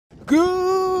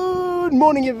Good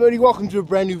morning everybody, welcome to a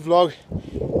brand new vlog.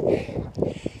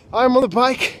 I'm on the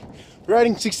bike,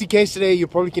 riding 60 k's today. You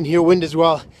probably can hear wind as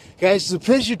well. Guys, it's a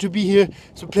pleasure to be here.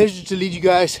 It's a pleasure to lead you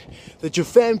guys. That your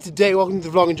fam today. Welcome to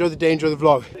the vlog, enjoy the day, enjoy the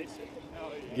vlog.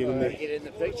 Get in there. Get in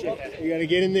the picture. You gotta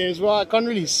get in there as well. I can't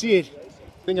really see it.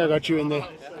 I think I got you in there. I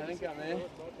think I'm there.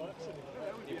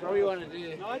 You probably want to do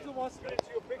it. Nigel wants to get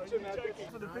your picture, man.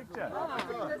 For the picture.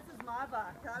 Oh, this is my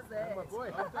bike. How's that? My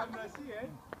boy.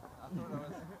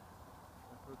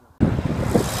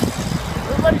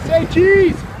 Everybody say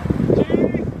cheese!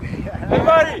 Cheese!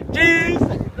 Everybody, cheese!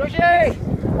 Roger!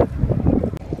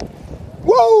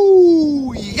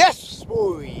 Woo! Yes,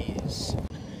 boys!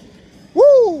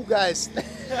 Woo, guys!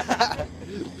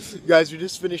 Guys, we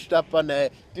just finished up on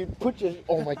dude,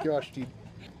 oh my gosh, dude.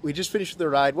 We just finished the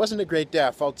ride. Wasn't a great day.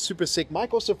 I felt super sick.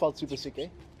 Mike also felt super sick, eh?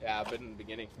 Yeah, a bit in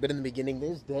the beginning.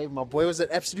 There's Dave. My boy was an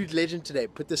absolute legend today.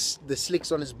 Put the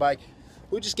slicks on his bike.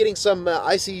 We're just getting some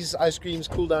ices, ice creams,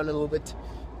 cool down a little bit.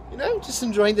 You know, just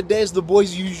enjoying the day as the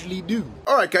boys usually do.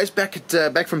 Alright guys, back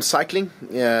from cycling.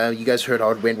 You guys heard how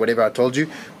it went, whatever I told you.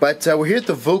 But we're here at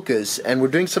the Volkers and we're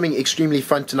doing something extremely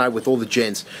fun tonight with all the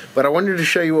gents. But I wanted to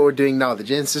show you what we're doing now. The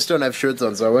gents just don't have shirts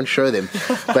on, so I won't show them.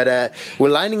 But we're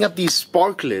lining up these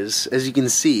sparklers, as you can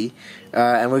see.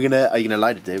 And we're gonna, are you gonna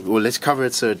light it, Dave? Well, let's cover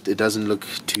it so it doesn't look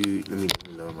too, let me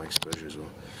lower my exposure as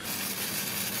well.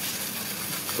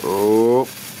 Oh.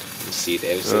 You see,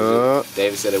 Dave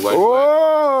said it won't work.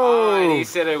 Oh, and he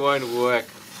said it won't work.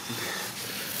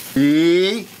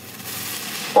 Oi!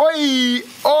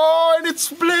 Oh, and it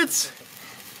splits!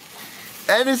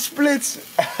 And it splits!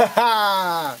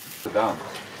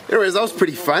 Anyways, that was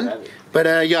pretty fun.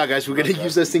 But yeah, guys, we're gonna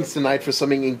use those things tonight for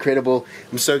something incredible.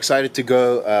 I'm so excited to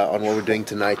go on what we're doing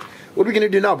tonight. What are we gonna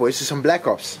do now, boys? Just some Black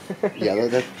Ops. Yeah,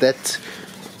 that.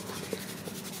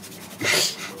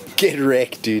 Get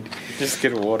wrecked, dude. Just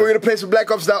get water. We're gonna play some Black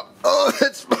Ops now. Oh,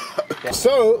 that's.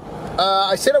 So,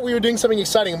 I said that we were doing something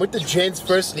exciting with the gents.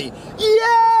 Firstly,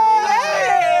 yeah!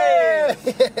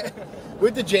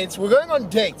 With the gents, we're going on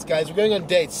dates, guys. We're going on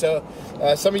dates. So,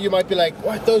 some of you might be like,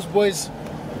 "What? Those boys?"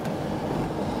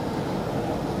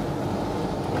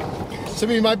 Some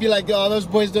of you might be like, "Oh, those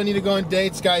boys don't need to go on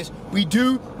dates, guys." We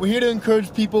do. We're here to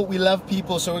encourage people. We love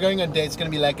people, so we're going on dates. It's gonna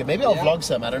be like it. Maybe I'll vlog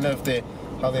some. I don't know if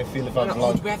how they feel if I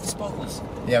vlog. We have the sparkles.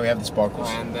 Yeah, we have the sparkles.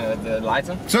 And the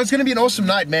lighter. So it's gonna be an awesome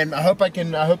night, man. I hope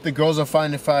the girls are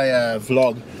fine if I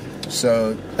vlog.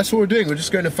 So that's what we're doing. We're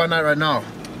just going to fun night right now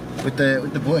with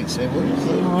the boys. Hey, what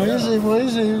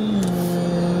is it?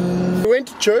 We went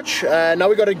to church. Now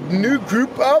we got a new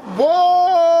group of boys.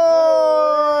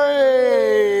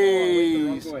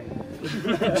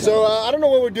 So I don't know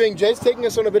what we're doing. Jade's taking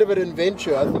us on a bit of an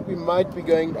adventure. I think we might be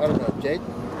going. I don't know, Jade.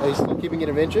 Are you still keeping it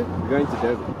adventure? We're going to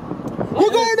Durban.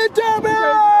 We're going to Durban!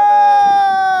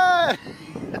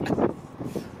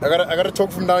 I gotta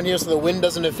talk from down here so the wind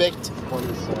doesn't affect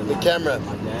the camera.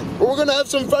 But we're gonna have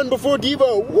some fun before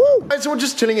Devo. Woo! Right, so we're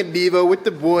just chilling at Devo with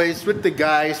the boys, with the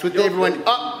guys, with everyone.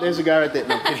 Oh, there's a guy right there.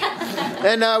 No, I'm kidding.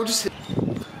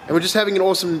 And we're just having an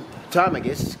awesome time, I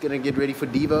guess. Gonna get ready for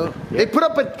Devo. Yeah. They put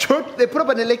up a church. They put up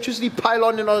an electricity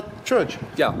pylon in our church.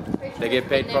 Yeah, they get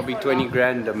paid probably 20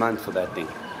 grand a month for that thing.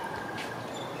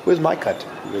 Where's my cut?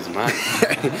 Where's mine?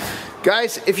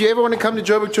 Guys, if you ever want to come to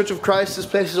Joburg Church of Christ, this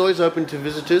place is always open to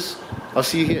visitors. I'll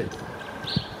see you here.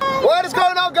 What is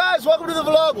going on, guys? Welcome to the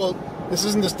vlog. Well, this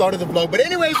isn't the start of the vlog, but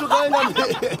anyways, we're going on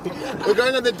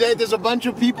the date. There's a bunch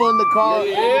of people in the car.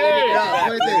 Yeah,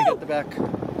 right there. At the back.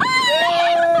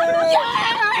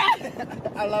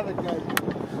 I love it, guys.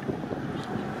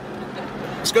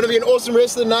 It's going to be an awesome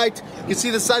rest of the night. You can see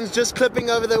the sun's just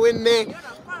clipping over the wind there.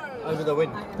 Over the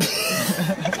wind.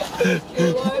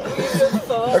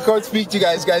 I can't speak to you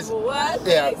guys.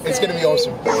 Yeah, it's going to be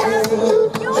awesome.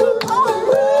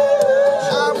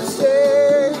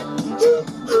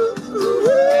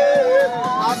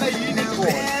 I'm a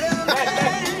unicorn.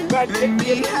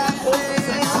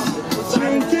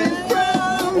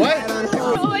 What?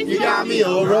 You got me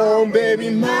all wrong, baby.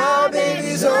 My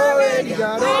baby's already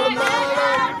got all of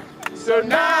my. So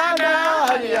now,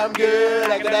 honey, I'm good.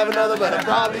 I could have another, but I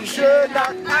probably should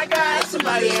not. I got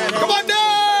somebody else. Come on,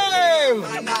 Dave!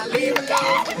 I'm not leaving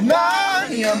alone. Nah,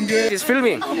 honey, I'm good. He's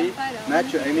filming.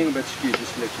 Matt, you're aiming a bit skewed,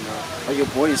 just to let you know. Oh, your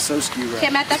boy is so skewed, right?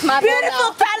 Okay, Matt, that's my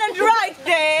beautiful talent right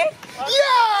there.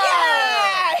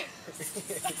 Yeah!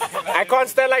 I can't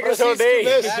stand like this all day.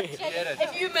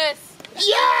 If you miss.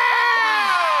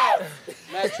 Yeah!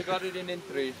 Matt, you got it in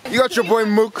 3. You got your boy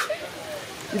Mook.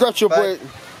 You got your boy.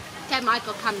 Okay,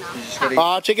 Michael, come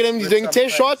now. Check it in. He's doing a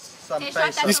test shot.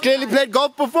 He's clearly played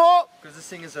golf before. Because this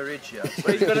thing is a ridge here.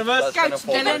 He's gonna miss.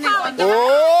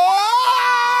 Oh!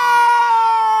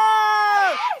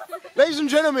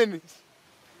 gentlemen,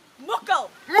 Mukkel.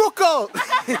 Mukkel.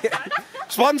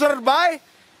 Sponsored by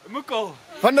Mukkel.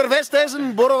 Van der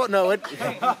Westhuizen, Borrel. No, what?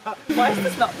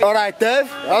 All right, Dave.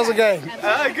 How's it going?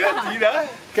 Good, you know.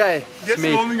 Okay. Just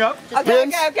warming up.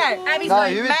 Okay. Abby's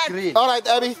going mad. All right,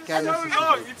 Abby. It's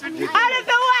ridiculous. Out of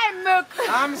the way, Mook.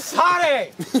 I'm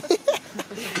sorry.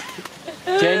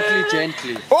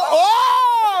 Gently.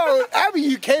 Oh, Abby,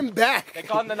 you came back. They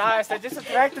can't deny us. They're just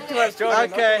attracted to us,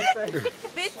 Jordan. Okay.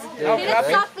 Hit it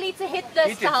softly to hit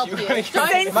this to help you.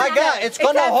 My God, it's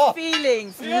gonna hop.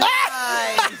 Feelings.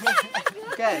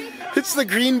 Okay. It's the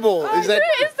green ball. Is that?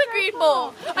 Who is the green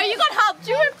ball? Oh, you got help.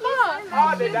 You went far.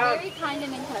 Oh, they're down. Very kind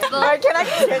and incredible. Can I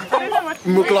get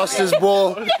Mook lost his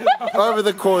ball over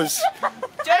the course.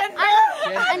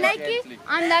 And Nike,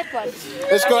 I'm that one.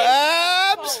 Let's go,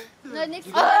 Abs. No, next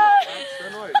to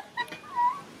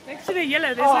Next to the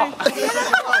yellow, there's no...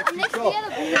 next to the other ball.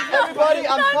 Everybody,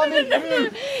 I'm coming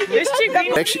through. There's two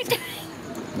green... Actually,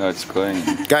 No, it's going.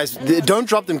 guys, don't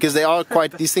drop them because they are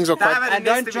quite. These things are quite. And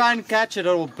don't try and catch it, it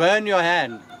will burn your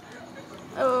hand.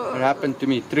 Oh. It happened to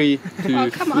me. 3, 2, Oh,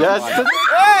 come on. Yes. Hey,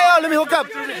 oh, let me hook up.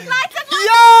 Lights up,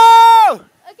 Yo!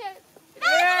 Okay.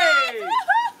 Hey!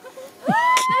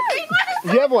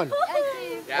 You have one. Put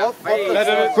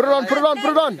it on.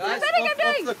 Guys,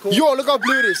 off the course. Yo, look how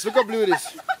blue it is. Look how blue it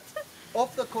is.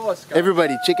 Off the course, guys.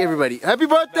 Everybody, check everybody. Happy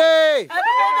birthday!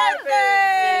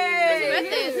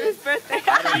 His birthday.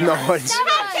 No one's.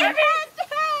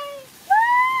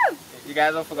 You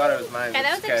guys all forgot it was mine. Okay,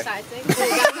 that was exciting.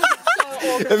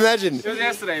 Imagine. It was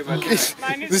yesterday, but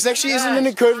This actually isn't an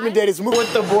encouragement date. It's Mook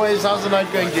with the boys. How's the night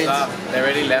going, gents? they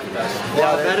already left us.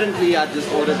 Well, apparently I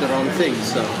just ordered the wrong thing,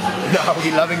 so. No,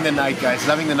 we're loving the night, guys.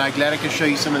 Loving the night. Glad I could show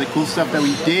you some of the cool stuff that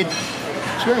we did.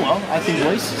 It's going well, I think,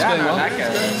 boys. It's going well.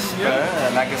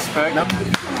 Like a spur.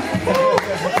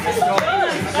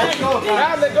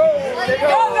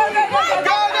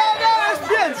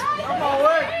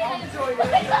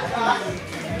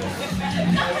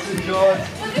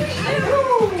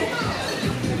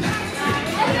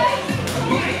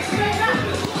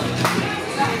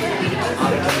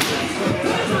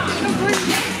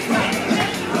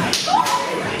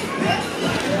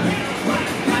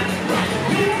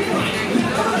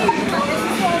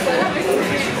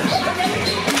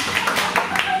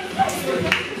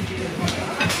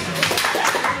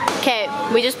 Okay,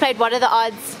 we just played What Are the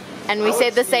Odds, and we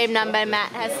said the same number.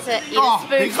 Matt has to eat a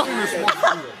spoon.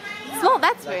 Small,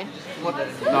 that spoon.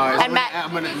 No, And Matt.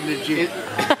 I'm gonna legit.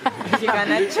 You're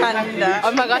gonna chanda.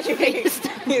 Oh my gosh, you fixed.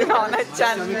 You're gonna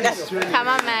chanda. Come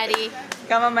on, Maddie.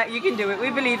 Come on, Matt, you can do it. We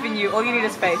believe in you. All you need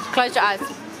is faith. Close your eyes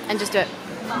and just do it.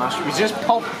 Mushrooms just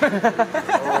pop.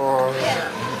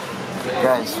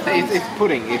 Guys. It's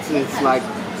pudding. It's like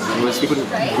pudding.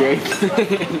 Great.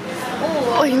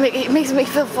 Oh, it makes me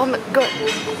feel vomit. Good.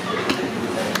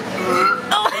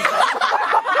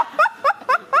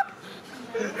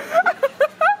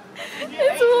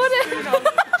 There's water.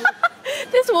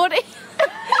 There's water.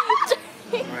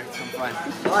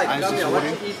 Alright, I'm fine.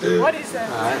 What is that?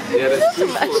 Yeah, that's too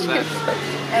full of that.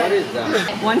 What is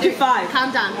that? 1 to 5.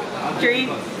 Calm down. 3,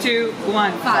 2,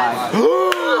 1. 5.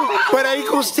 But that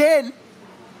equals 10.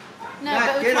 No,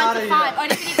 but it's 1 to 5.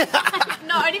 Only if it equals.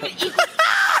 No, only if it equals.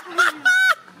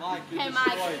 Hey,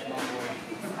 Mike.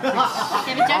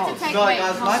 Okay, but just to take away.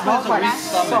 Mike has a weak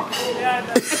stomach.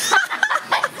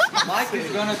 Mike is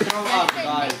gonna throw up,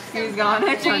 guys. He's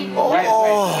gonna chanda. Wait,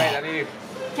 I need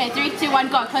Okay, 3, 2, 1,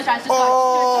 go. Close your eyes. Just go.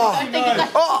 Oh. Don't think it's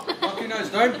like. Lucky nose,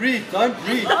 don't breathe.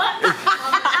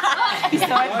 He's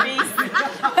so beast.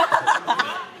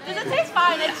 Does it taste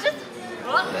fine? It's just.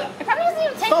 It probably doesn't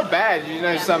even taste. not bad, you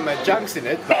know, some junks in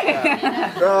it.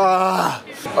 But,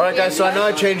 Alright guys, so I know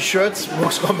I changed shirts.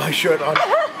 Mook's got my shirt on.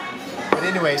 But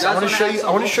anyways, I want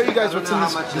to show you guys what's in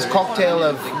this cocktail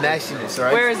of nastiness,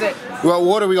 alright? Where is it? We got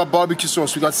water, we got barbecue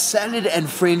sauce, we got salad and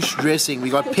French dressing, we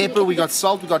got pepper, we got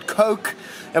salt, we got Coke,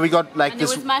 and we got like And this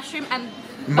there was mushroom and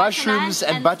mushrooms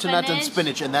and butternut and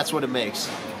spinach. spinach, and that's what it makes.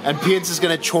 And Piens is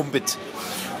gonna chomp it.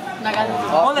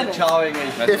 All of it. chowing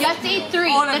You have to eat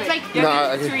 3. All of That's it. like You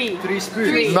have to okay. eat 3. 3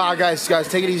 spoons. Nah, guys,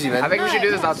 take it easy, I man. think we should do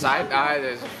this outside.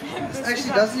 This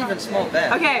actually doesn't even smell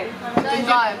bad. Okay.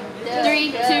 go.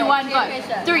 3, 2, 1, go.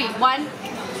 3, 1.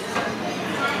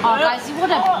 Oh, guys,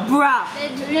 what a. Bruh.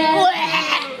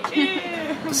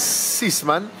 Sis,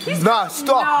 man. Nah,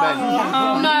 stop, man.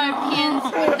 No, Piens.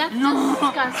 That's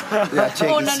disgusting. Yeah, check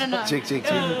Oh, this. no. Check.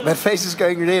 That face is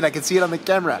going red. I can see it on the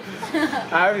camera.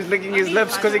 I was licking his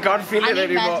lips because he can't feel I it need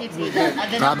anymore. Matthew to eat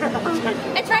that.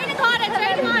 It's raining harder.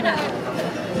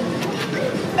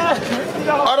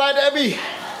 All right, Abby.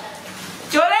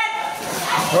 Jordan!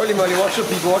 Holy moly, watch the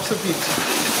peeps.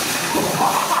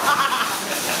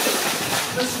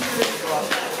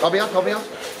 Copy out, copy out.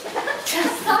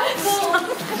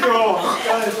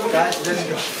 Guys, let's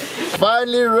go.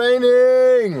 Finally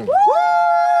raining!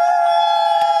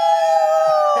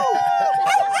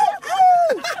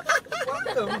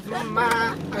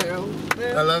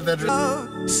 I love that.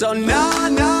 So no,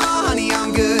 honey,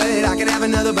 I'm good. I could have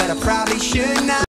another, but I probably should not.